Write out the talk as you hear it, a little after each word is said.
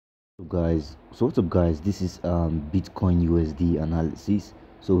What's up guys, this is Bitcoin USD analysis.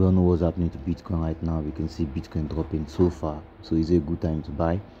 So we all know what's happening to Bitcoin right now. We can see Bitcoin dropping so far, so is it a good time to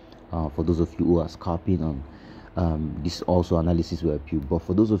buy? For those of you who are scalping on this also analysis will help you, but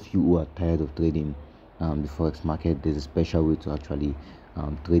for those of you who are tired of trading the forex market, there's a special way to actually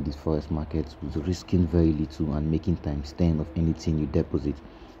trade this forex market with risking very little and making times 10 of anything you deposit,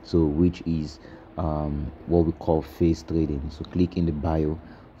 so which is what we call phase trading. So click in the bio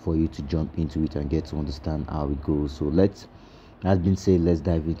for you to jump into it and get to understand how it goes. So as been said, let's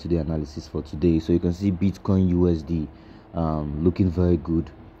dive into the analysis for today. So you can see Bitcoin USD looking very good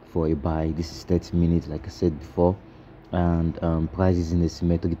for a buy. This is 30 minutes like I said before, and price is in a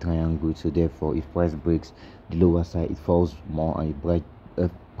symmetric triangle, so therefore if price breaks the lower side it falls more, and if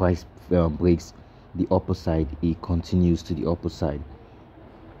price breaks the upper side it continues to the upper side.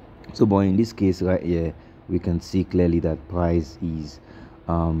 So but in this case right here we can see clearly that price is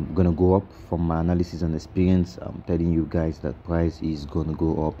gonna go up. From my analysis and experience, I'm telling you guys that price is gonna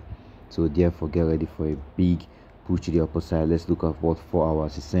go up, so therefore get ready for a big push to the upper side. Let's look at what 4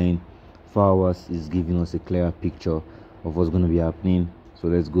 hours is saying. 4 hours is giving us a clearer picture of what's going to be happening. So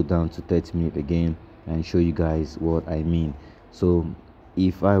let's go down to 30 minutes again and show you guys what I mean. So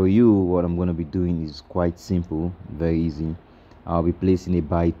if I were you, what I'm going to be doing is quite simple, very easy. I'll be placing a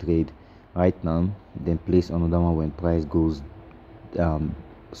buy trade right now, then place another one when price goes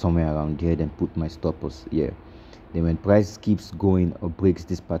somewhere around here, then put my stop loss here. Then when price keeps going or breaks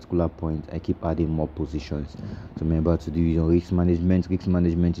this particular point, I keep adding more positions. So remember to do your risk management. Risk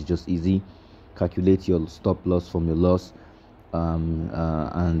management is just easy. Calculate your stop loss from your loss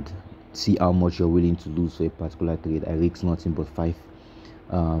and see how much you're willing to lose for a particular trade. I risk nothing but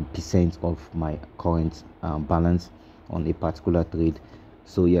 5% of my current balance on a particular trade.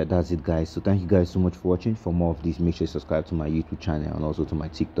 So yeah, that's it guys. So thank you guys so much for watching. For more of this, make sure you subscribe to my YouTube channel and also to my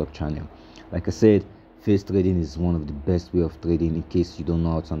TikTok channel. Like I said, phase trading is one of the best way of trading in case you don't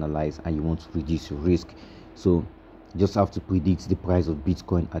know how to analyze and you want to reduce your risk. So you just have to predict the price of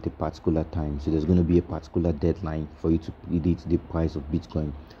Bitcoin at a particular time. So there's going to be a particular deadline for you to predict the price of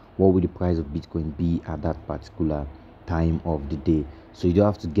Bitcoin. What will the price of Bitcoin be at that particular time of the day? So you don't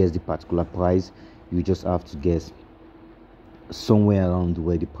have to guess the particular price, you just have to guess somewhere around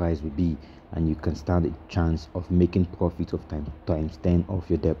where the price will be, and you can stand a chance of making profit of times 10 of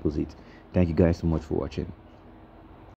your deposit. Thank you guys so much for watching.